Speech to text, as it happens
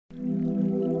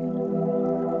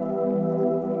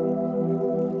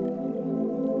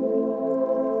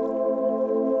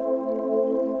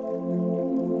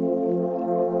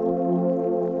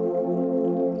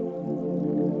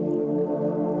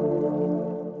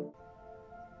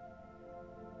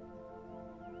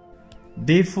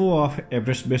Day 4 of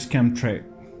Everest Base Camp Trek.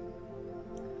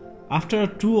 After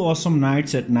 2 awesome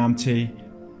nights at Namche,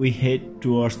 we head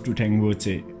towards to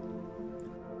Tengboche.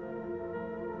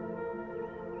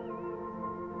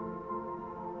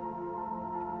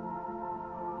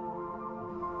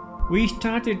 We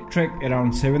started trek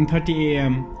around 7:30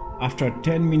 am. After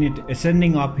 10-minute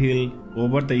ascending uphill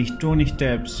over the stone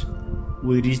steps,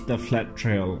 we reached the flat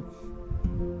trail.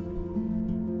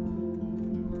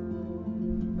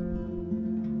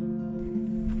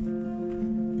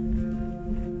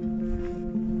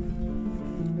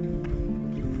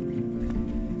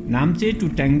 Namche to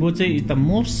Tengboche is the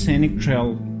most scenic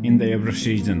trail in the Everest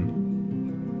region.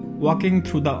 Walking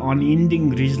through the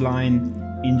unending ridgeline,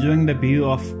 enjoying the view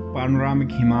of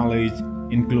panoramic Himalayas,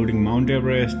 including Mount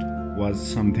Everest, was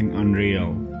something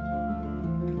unreal.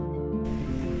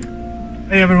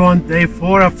 Hey everyone, day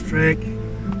 4 of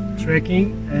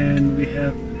trekking, and we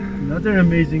have another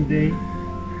amazing day,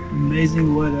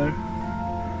 amazing weather,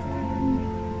 and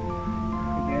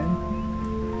again,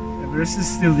 Everest is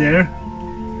still there.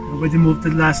 Nobody moved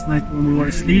it last night when we were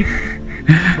asleep,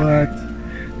 but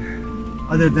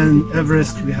other than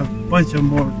Everest, we have a bunch of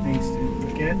more things to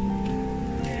look at.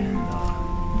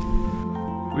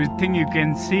 We think we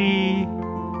can see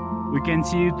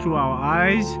it through our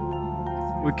eyes.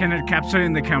 We cannot capture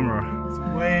in the camera. It's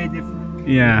way different.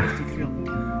 Yeah, to film.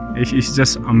 it's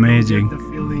just amazing. You get the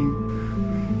feeling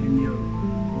in your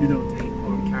video tape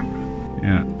or camera.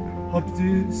 Yeah. Hope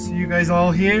to see you guys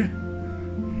all here.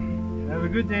 Have a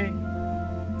good day.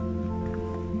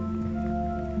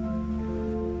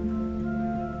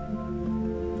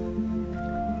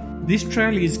 This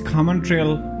trail is common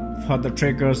trail for the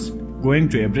trekkers going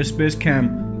to Everest Base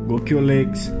Camp, Gokyo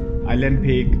Lakes, Island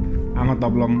Peak,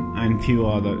 Amathablam and few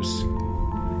others.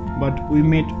 But we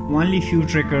met only few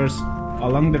trekkers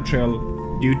along the trail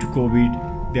due to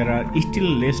COVID. There are still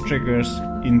less trekkers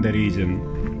in the region.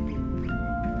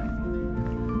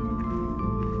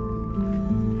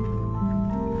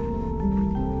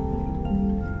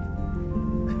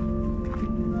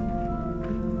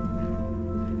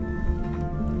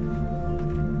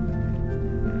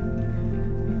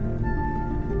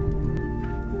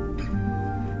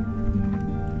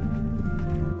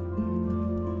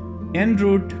 En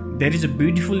route, there is a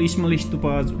beautiful small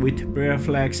stupas with prayer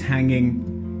flags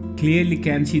hanging. Clearly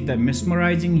can see the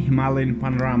mesmerizing Himalayan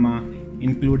panorama,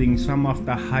 including some of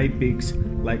the high peaks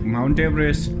like Mount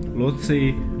Everest,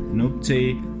 Lhotse,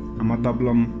 Namche,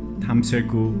 Amathablam,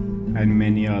 Thamseku, and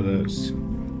many others.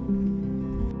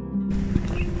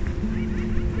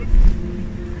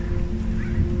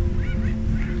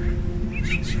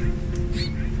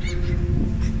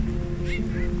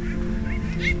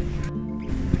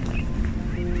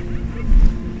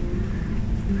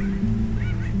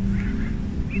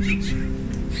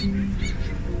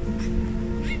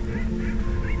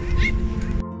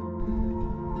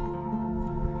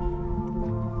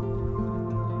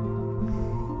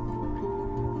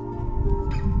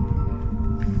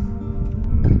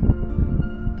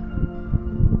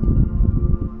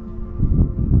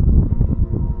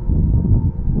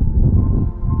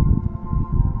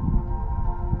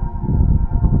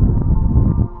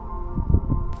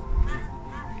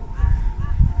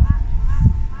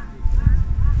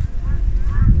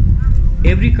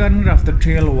 Every corner of the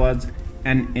trail was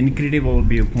an incredible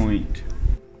viewpoint.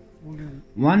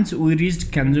 Once we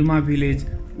reached Kanjuma village,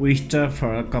 we stopped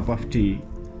for a cup of tea.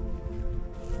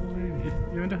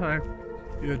 You want to have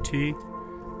your tea?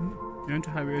 You want to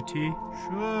have your tea?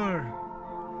 Sure.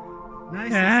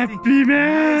 Happy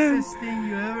man! Nicest thing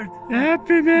you ever told.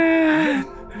 Happy man!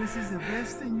 This is the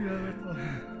best thing you ever told.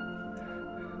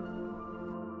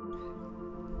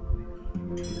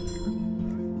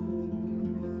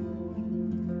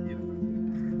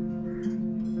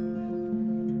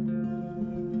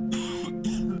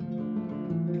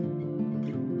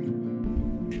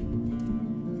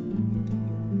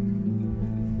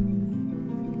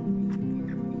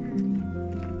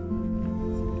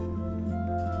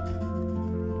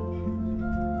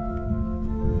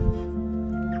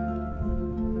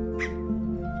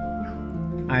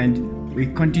 And we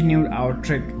continued our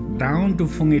trek down to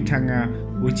Phungethanga,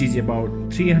 which is about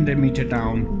 300 meters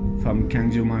down from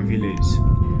Kangjuma village.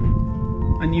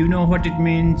 And you know what it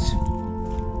means?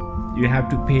 You have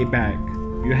to pay back.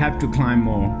 You have to climb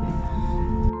more.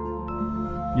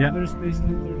 Yeah. Everest Base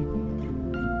Camp 34.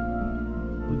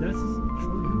 Oh, that's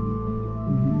short.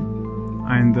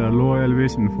 And the low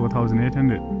elevation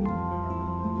 4,800.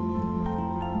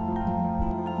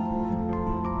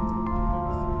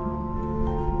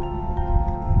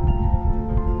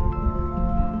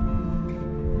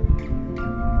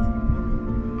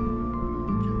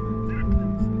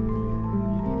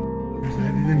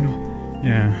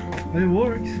 Yeah. But it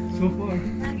worked so far.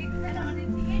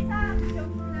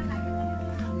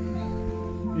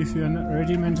 If you are not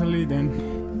ready mentally, then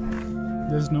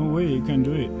there's no way you can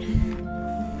do it.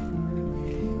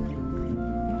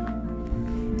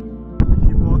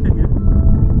 Keep walking it.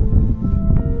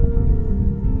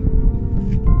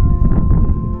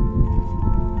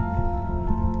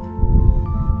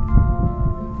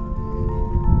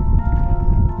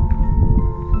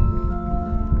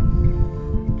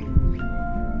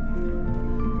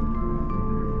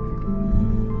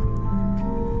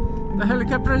 The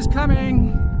helicopter is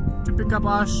coming to pick up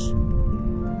us.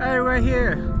 Hey, we're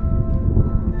here.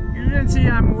 You didn't see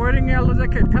I'm wearing a yellow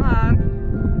jacket. Come on.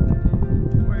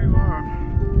 Where you are.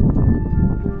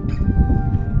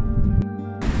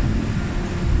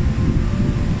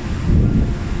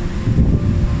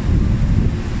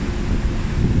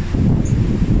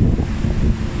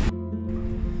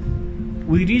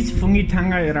 We reached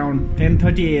Phungithanga around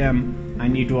 10:30 a.m.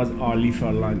 and it was early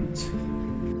for lunch.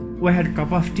 We had a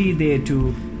cup of tea there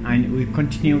too, and we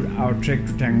continued our trek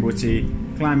to Tengboche,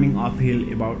 climbing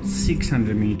uphill about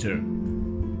 600 meters.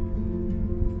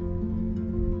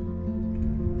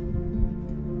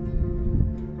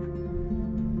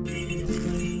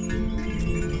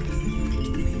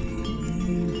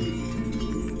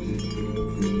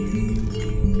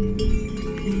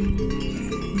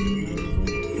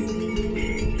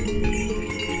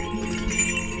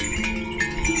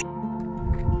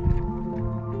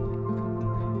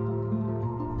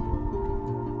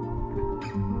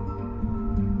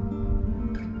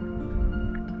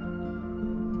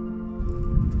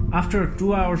 After a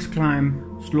 2 hours climb,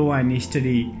 slow and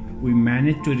steady, we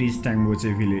managed to reach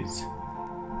Tengboche village.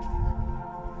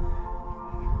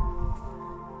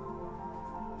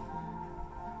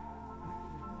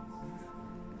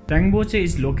 Tengboche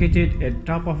is located at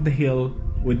top of the hill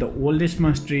with the oldest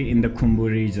monastery in the Khumbu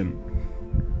region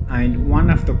and one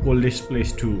of the coldest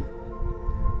place too.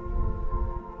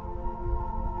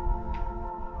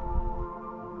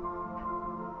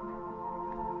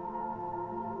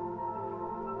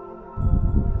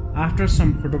 After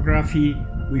some photography,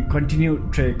 we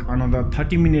continued trek another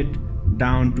 30 minutes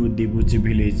down to Tengboche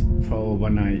village for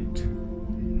overnight.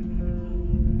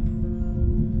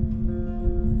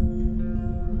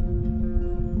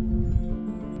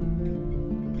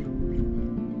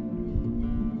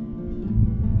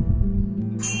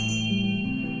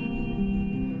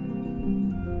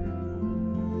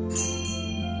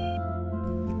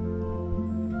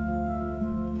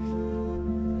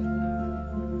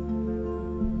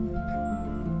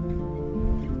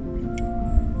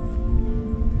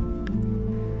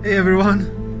 Hey everyone,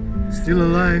 still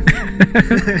alive.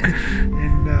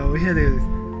 And we had a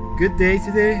good day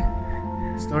today.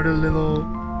 Started a little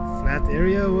flat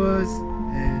area was,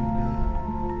 and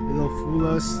a little fool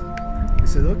us. We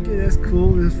said, okay, that's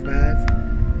cool, it's flat.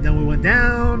 And then we went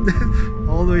down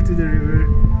all the way to the river.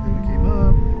 Then we came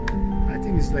up. I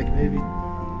think it's like maybe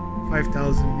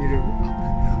 5,000 meters up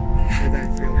that I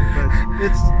feel, but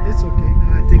it's okay.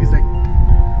 I think it's like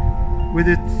with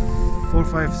it 400,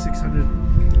 500, 600.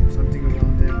 Something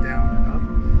around there, down and up,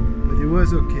 but it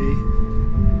was okay,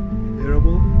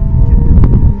 bearable.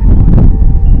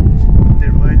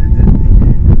 Their mind in that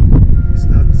it's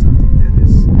not something that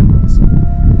is impossible.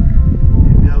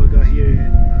 And now we got here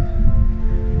in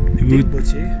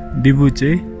Tengboche, and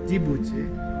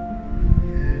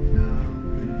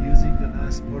we're using the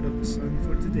last part of the sun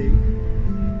for today.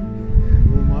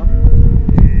 Warm up,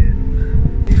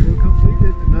 and we will complete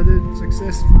it. Another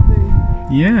successful day.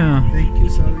 Yeah. Thank you,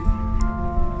 Sally.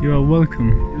 You are welcome.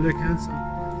 You look handsome.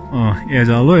 Oh, as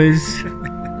always.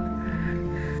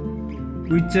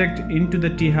 We checked into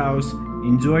the tea house,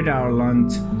 enjoyed our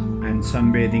lunch and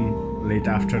sunbathing late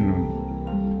afternoon.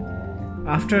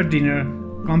 After dinner,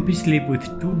 comfy sleep with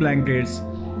 2 blankets.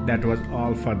 That was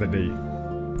all for the day.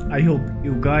 I hope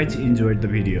you guys enjoyed the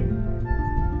video.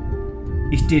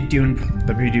 Stay tuned,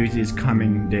 the videos is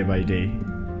coming day by day.